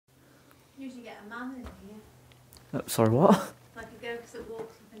Usually get a man in here. Sorry, what? Like a ghost that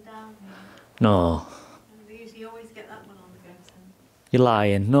walks up and down here. No. And they usually always get that one on the ghost hunt. You're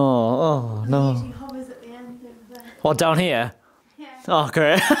lying. No. Oh, no. He usually hovers at the end of the... What, down here? Yeah. Oh,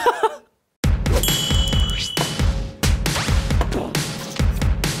 great.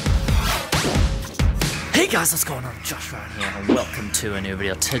 Hey guys, what's going on? Josh Ryan here, and welcome to a new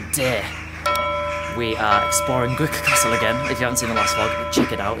video. Today, we are exploring Gwrych Castle again. If you haven't seen the last vlog,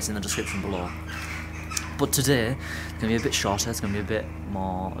 check it out, it's in the description below. But today, it's going to be a bit shorter, there's going to be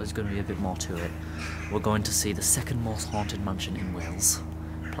a bit more to it. We're going to see the second most haunted mansion in Wales,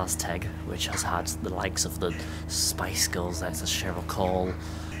 Plas Teg, which has had the likes of the Spice Girls, there's a Cheryl Cole.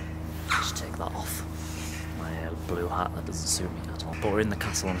 Just take that off. My blue hat, that doesn't suit me at all. But we're in the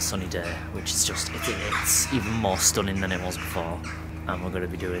castle on a sunny day, which is just, it's even more stunning than it was before. And we're going to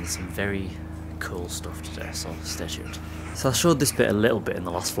be doing some very cool stuff today, so stay tuned. So I showed this bit a little bit in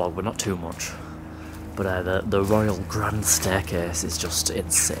the last vlog, but not too much. But the royal grand staircase is just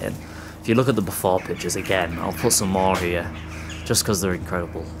insane. If you look at the before pictures again, I'll put some more here, just because they're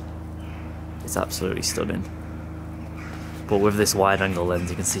incredible. It's absolutely stunning. But with this wide angle lens,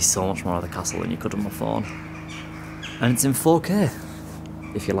 you can see so much more of the castle than you could on my phone. And it's in 4K,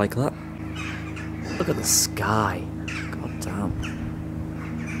 if you like that. Look at the sky. God damn.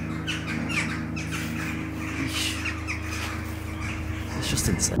 It's just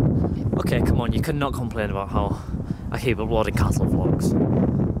insane. Okay, come on, you cannot complain about how I keep uploading castle vlogs.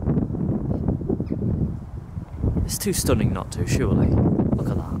 It's too stunning not to, surely. Look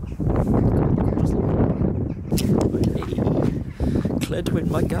at that. Just look at that. Hey, Cledwin,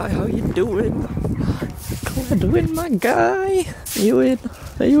 my guy, how you doing? Cledwin, my guy. Are you in?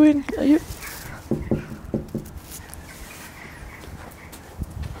 Are you in? Are you?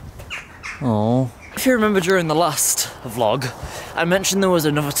 Oh. If you remember during the last vlog, I mentioned there was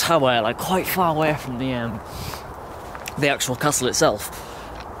another tower, like quite far away from the actual castle itself.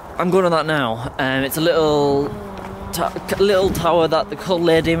 I'm going to that now. It's a little tower that they call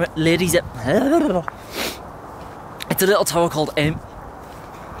ladies. It's a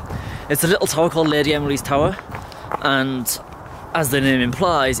little tower called Lady Emily's Tower, and as the name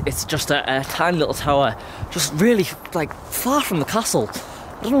implies, it's just a tiny little tower, just really like far from the castle.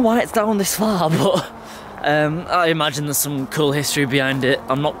 I don't know why it's down this far, but I imagine there's some cool history behind it.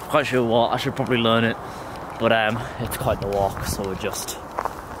 I'm not quite sure what. I should probably learn it, but it's quite the walk, so we're just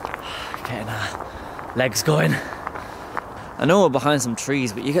getting our legs going. I know we're behind some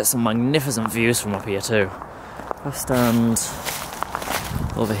trees, but you get some magnificent views from up here too. I'll stand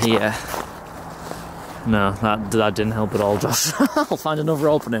over here. No, that didn't help at all, Josh. I'll find another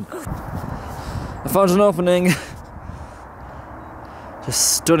opening. I found an opening.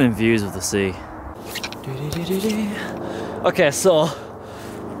 Just stunning views of the sea. Okay, so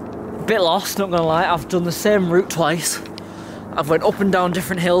a bit lost, not gonna lie. I've done the same route twice. I've went up and down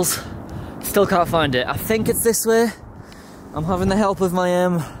different hills. Still can't find it. I think it's this way. I'm having the help of my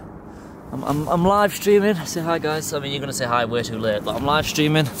I'm live streaming. Say hi, guys. I mean, you're gonna say hi way too late, but I'm live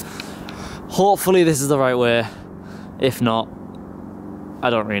streaming. Hopefully this is the right way. If not, I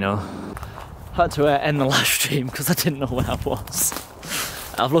don't really know. Had to end the live stream because I didn't know where I was.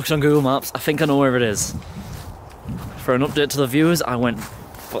 I've looked on Google Maps. I think I know where it is. For an update to the viewers,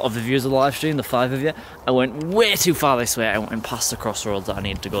 of the viewers of the live stream, the 5 of you, I went way too far this way. I went past the crossroads that I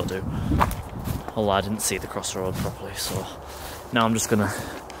needed to go to. Although I didn't see the crossroad properly, so now I'm just gonna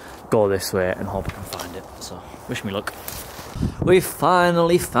go this way and hope I can find it. So wish me luck. We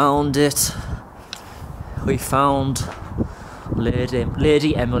finally found it. We found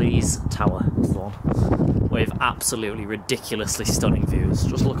Lady Emily's Tower. That's the one. With absolutely ridiculously stunning views.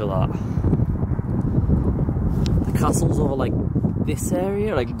 Just look at that. The castle's over like this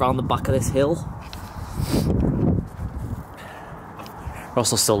area, like round the back of this hill. We're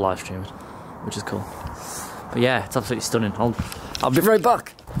also still live streaming, which is cool. But yeah, it's absolutely stunning. I'll be right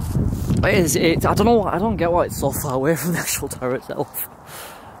back. I don't know. I don't get why it's so far away from the actual tower itself,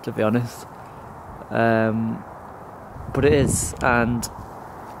 to be honest. But it is, and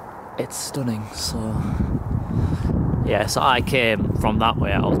it's stunning. So yeah, so I came from that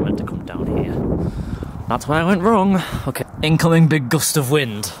way. I was meant to come down here. That's why I went wrong. Okay, incoming big gust of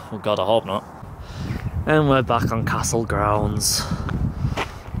wind. Oh God, I hope not. And we're back on castle grounds.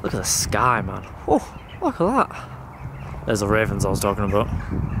 Look at the sky, man. Oh, look at that. There's the ravens I was talking about.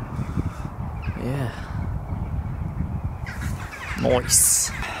 Yeah. Nice.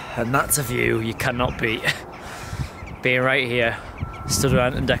 And that's a view you cannot beat. Being right here, stood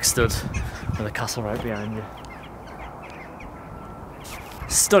around and Deck stood, with the castle right behind you.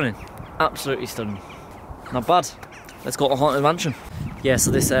 Stunning. Absolutely stunning. Not bad. Let's go to Haunted Mansion. Yeah,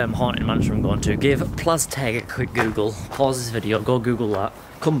 so this haunted mansion I'm going to, give Plas Teg a quick Google, pause this video, go Google that,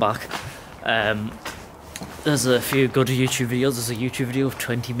 come back. There's a few good YouTube videos. There's a YouTube video with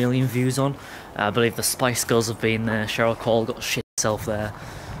 20 million views on. I believe the Spice Girls have been there. Cheryl Cole got shit herself there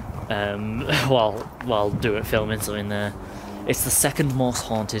while filming something there. It's the second most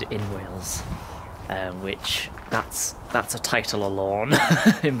haunted in Wales, which that's a title alone,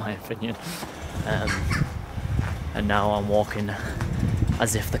 in my opinion. And now I'm walking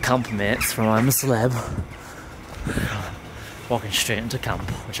as if the campmates from I'm a Celeb, walking straight into camp,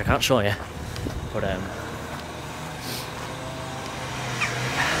 which I can't show you, but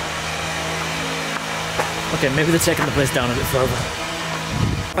okay, maybe they're taking the place down a bit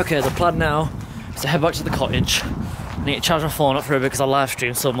further. Okay, the plan now is to head back to the cottage. I need to charge my phone up for a bit because I live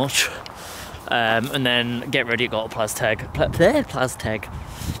stream so much, and then get ready to go to Plas Teg. Plas Teg.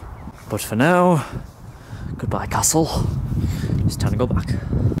 But for now, goodbye castle. It's time to go back.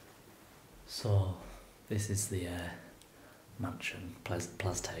 So this is the mansion, Plas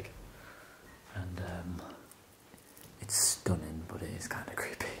Teg, and it's stunning, but it is kind of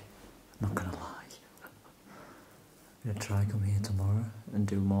creepy. I'm not gonna lie. I'm gonna try come here tomorrow and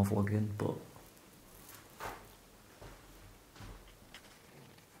do more vlogging, but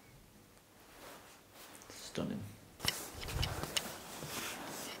stunning.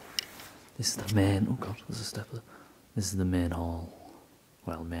 This is the main, oh god, there's a step there. This is the main hall.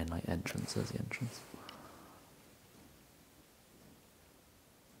 Well, main like entrance, there's the entrance.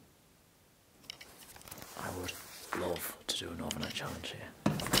 I would love to do an overnight challenge here.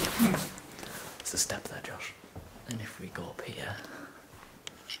 There's a step there, Josh. And if we go up here,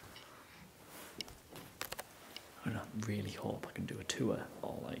 I really hope I can do a tour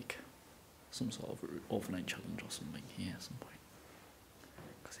or like some sort of overnight challenge or something here at some point.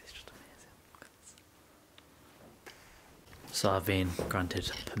 Because it's just amazing. So I've been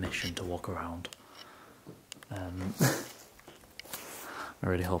granted permission to walk around. I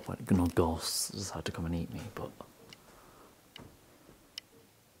really hope no ghosts decide to come and eat me, but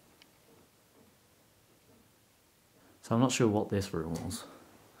so I'm not sure what this room was,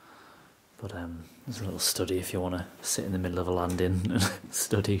 but there's a little study if you want to sit in the middle of a landing and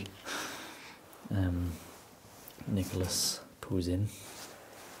study. Nicholas Pouzin,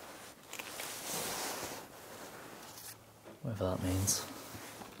 whatever that means.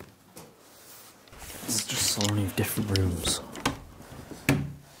 There's just so many different rooms.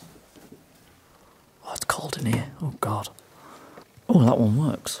 Oh, it's cold in here. Oh god. Oh, that one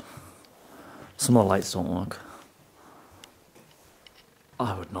works. Some of the lights don't work.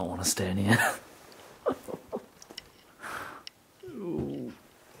 I would not want to stay in here. Oh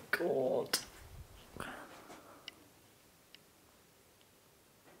god.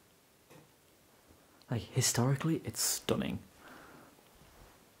 Like, historically, it's stunning.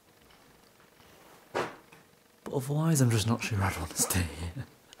 But otherwise, I'm just not sure I'd want to stay here.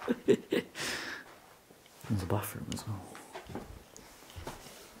 There's a bathroom as well,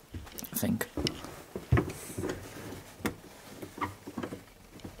 I think.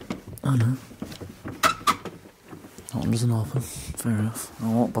 Oh no. That one doesn't open. Fair enough. I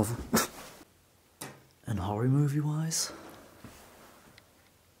won't bother. And horror movie wise?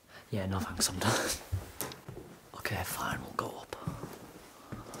 Yeah, no thanks, I'm done. Okay, fine, we'll go up.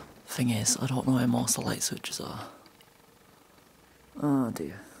 Thing is, I don't know where most of the light switches are. Oh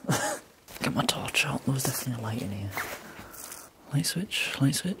dear. Get my torch out, there was definitely a light in here. Light switch,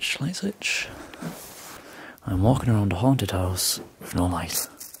 light switch, light switch. I'm walking around a haunted house with no light.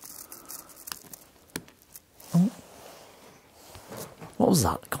 Oh. What was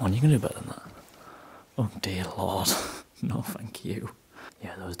that? Come on, you can do better than that. Oh dear lord. No thank you.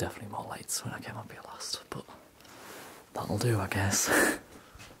 Yeah, there was definitely more lights when I came up here last, but that'll do, I guess.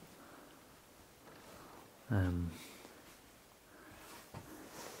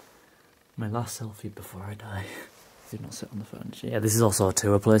 My last selfie before I die. Did not sit on the furniture. Yeah, this is also a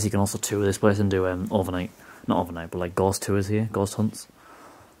tour place. You can also tour this place and do overnight, not overnight, but like ghost tours here, ghost hunts.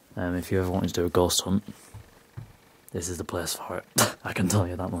 If you ever wanted to do a ghost hunt, this is the place for it. I can tell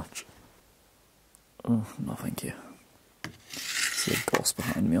you that much. Oh, no thank you. See a ghost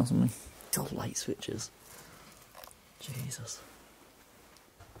behind me or something. It's all light switches. Jesus.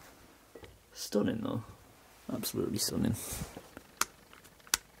 Stunning though. Absolutely stunning.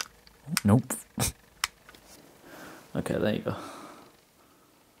 Nope. Okay, there you go.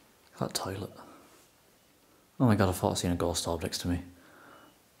 That toilet. Oh my god, I thought I seen a ghost orb next to me.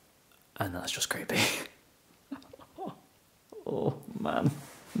 And that's just creepy. Oh man.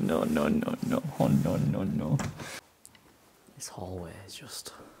 No, no, no, no. Oh no, no, no. This hallway is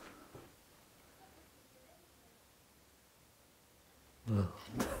just Ugh.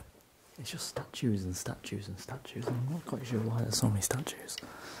 It's just statues and statues and statues. I'm not quite sure why there's so many statues.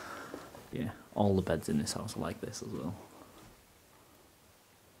 Yeah, all the beds in this house are like this as well.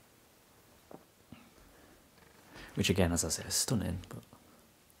 Which again, as I say, is stunning, but...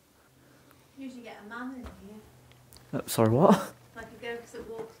 You usually get a man in here. Sorry, what? Like a ghost that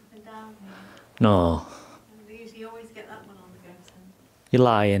walks up and down here. No. And they usually always get that one on the ghost hunt. You're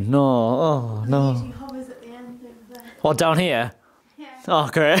lying. No, oh, It no. usually hovers at the end of the... What, down here? Yeah. Oh,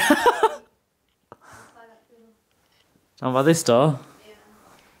 great. Outside that door. Down by this door? Yeah.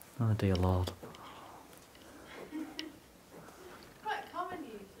 Oh, dear Lord. Quite common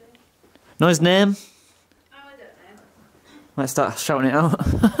usually. Know his name? Oh, I don't know. Let's start shouting it out.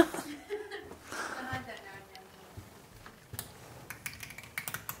 And I don't know his name.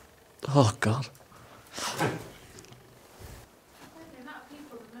 Oh, God. The amount of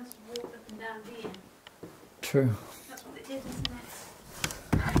people that must walk up and down here. True. That's what they did, isn't it?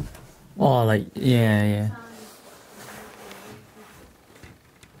 Oh, like, yeah, yeah.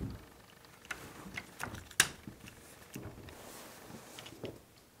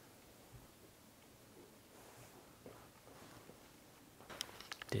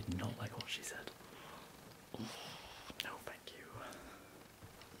 Did not like what she said. No, thank you.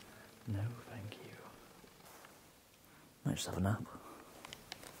 No, thank you. Might just have a nap.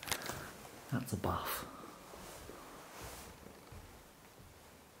 That's a bath.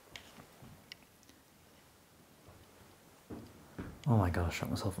 Oh my god, I shot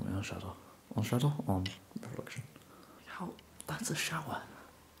myself on my own shadow. On shadow? On reflection. How? That's a shower.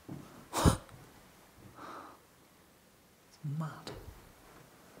 It's mad.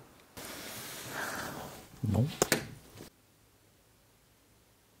 Nope.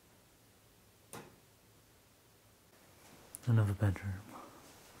 Another bedroom.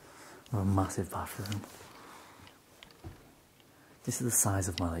 A massive bathroom. This is the size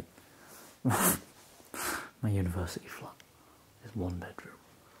of my, like, my university flat. There's one bedroom.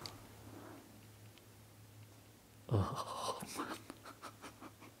 Oh, man.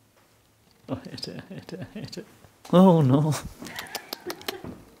 I hate it, I hate it, I hate it. Oh, no.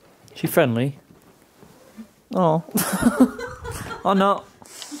 She friendly? Oh. Oh, no.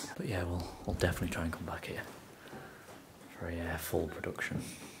 But yeah, we'll definitely try and come back here for a full production.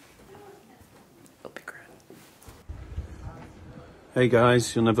 It'll be great. Hey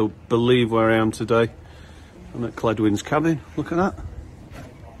guys, you'll never believe where I am today. I'm at Cledwyn's cabin. Look at that.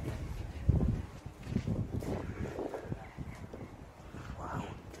 Wow.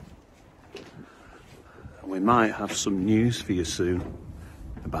 And we might have some news for you soon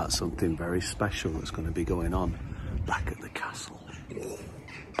about something very special that's going to be going on back at the castle.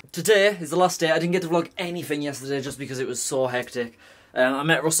 Today is the last day. I didn't get to vlog anything yesterday just because it was so hectic. I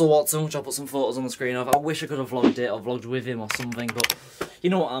met Russell Watson, which I'll put some photos on the screen of. I wish I could have vlogged it or vlogged with him or something, but you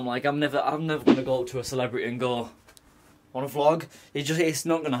know what I'm like. I'm never going to go up to a celebrity and go, want to vlog? It's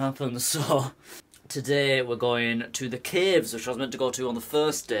not going to happen. So today we're going to the caves, which I was meant to go to on the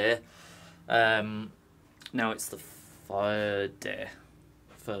first day. Now it's the third day,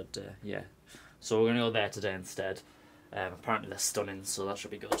 yeah. So we're going to go there today instead. Apparently they're stunning, so that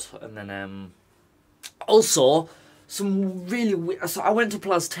should be good. And then also some really weird. So I went to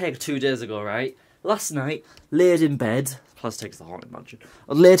Plas Teg 2 days ago, right? Last night, laid in bed. Plas Teg's the haunted mansion.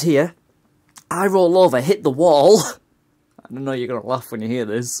 I laid here. I roll over, hit the wall. I don't know you're gonna laugh when you hear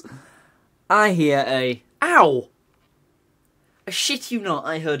this. I hear a ow. I shit you not,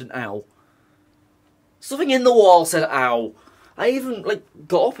 I heard an ow. Something in the wall said ow. I even like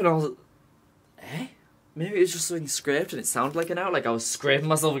got up and I was like, eh? Maybe it was just something scraped and it sounded like an ow. Like I was scraping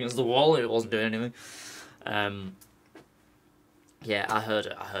myself against the wall and it wasn't doing anything. Yeah, I heard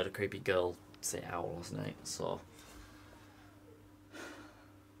a creepy girl say ow last night, so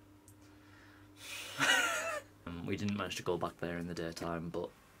we didn't manage to go back there in the daytime, but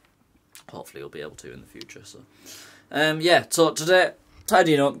hopefully we'll be able to in the future. So yeah, so today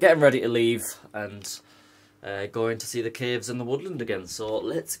tidying up, getting ready to leave, and going to see the caves and the woodland again. So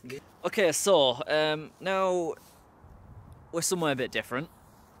let's go. Okay, so now we're somewhere a bit different.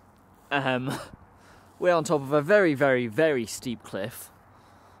 We're on top of a very, very, very steep cliff,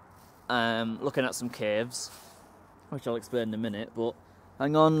 looking at some caves, which I'll explain in a minute. But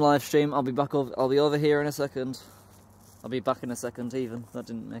hang on, live stream. I'll be back. I'll be over here in a second. I'll be back in a second. Even that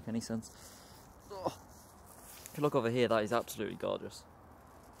didn't make any sense. Oh. If you look over here, that is absolutely gorgeous.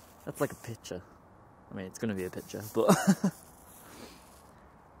 That's like a picture. I mean, it's going to be a picture, but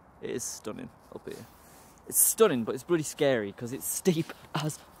it is stunning up here. It's stunning, but it's bloody scary because it's steep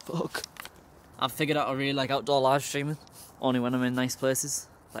as fuck. I've figured out I really like outdoor live streaming, only when I'm in nice places.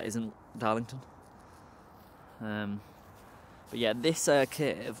 That isn't Darlington. But yeah, this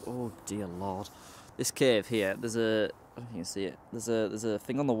cave, oh dear lord. This cave here, there's a, I don't know if you can see it, there's a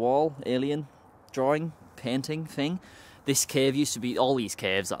thing on the wall, alien drawing, painting thing. This cave used to be, all these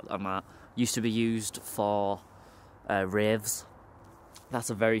caves that I'm at, used to be used for raves. That's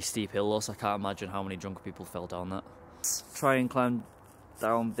a very steep hill though, so I can't imagine how many drunk people fell down that. Let's try and climb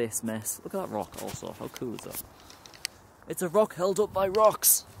down this mess. Look at that rock also, how cool is that? It's a rock held up by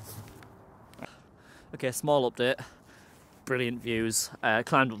rocks! Okay, small update. Brilliant views.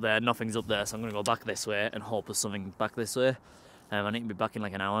 Climbed up there, nothing's up there, so I'm going to go back this way and hope there's something back this way. I need to be back in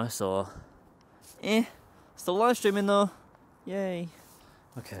like an hour, so... Still live streaming though. Yay.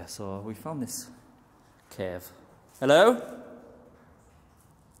 Okay, so we found this cave. Hello?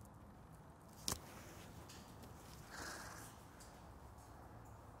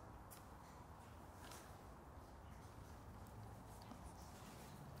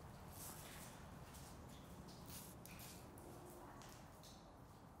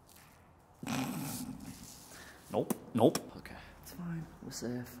 Nope, nope. Okay, it's fine, we're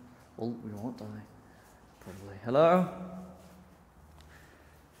safe. Well, we won't die. Probably. Hello?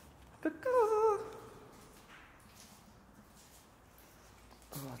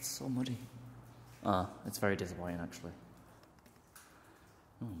 Oh, it's so muddy. Ah, it's very disappointing actually.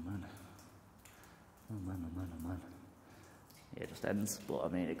 Oh man. Oh man, oh man, oh man. Yeah, it just ends, but I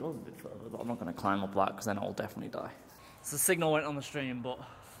mean, it goes a bit further, but I'm not going to climb up that because then I'll definitely die. So the signal went on the stream, but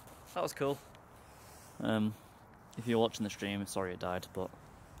that was cool. If you're watching the stream, sorry it died, but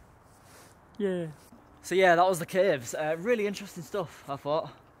yeah. So yeah, that was the caves. Really interesting stuff, I thought.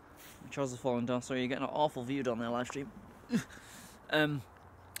 My trousers falling down, sorry, you're getting an awful view down there live stream.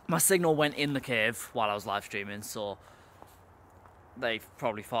 My signal went in the cave while I was live streaming, so they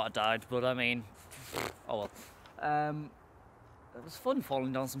probably thought I died, but I mean, oh well. It was fun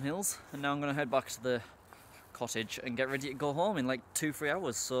falling down some hills, and now I'm going to head back to the cottage and get ready to go home in like 2-3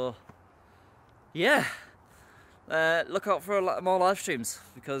 hours, so yeah. Look out for more live streams,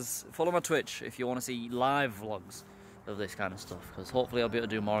 because follow my Twitch if you want to see live vlogs of this kind of stuff, because hopefully I'll be able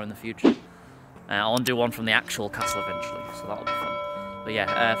to do more in the future. I want to do one from the actual castle eventually, so that'll be fun. But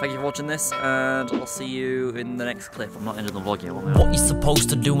yeah, thank you for watching this, and I'll see you in the next clip. I'm not into the vlog yet. What you supposed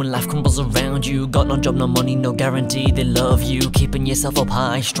to do when life crumbles around you? Got no job, no money, no guarantee they love you. Keeping yourself up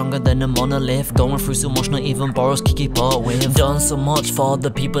high, stronger than a monolith. Going through so much, not even borrows can keep up with. Done so much for the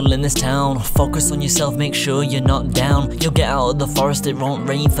people in this town. Focus on yourself, make sure you're not down. You'll get out of the forest, it won't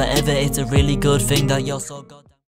rain forever. It's a really good thing that you're so goddamn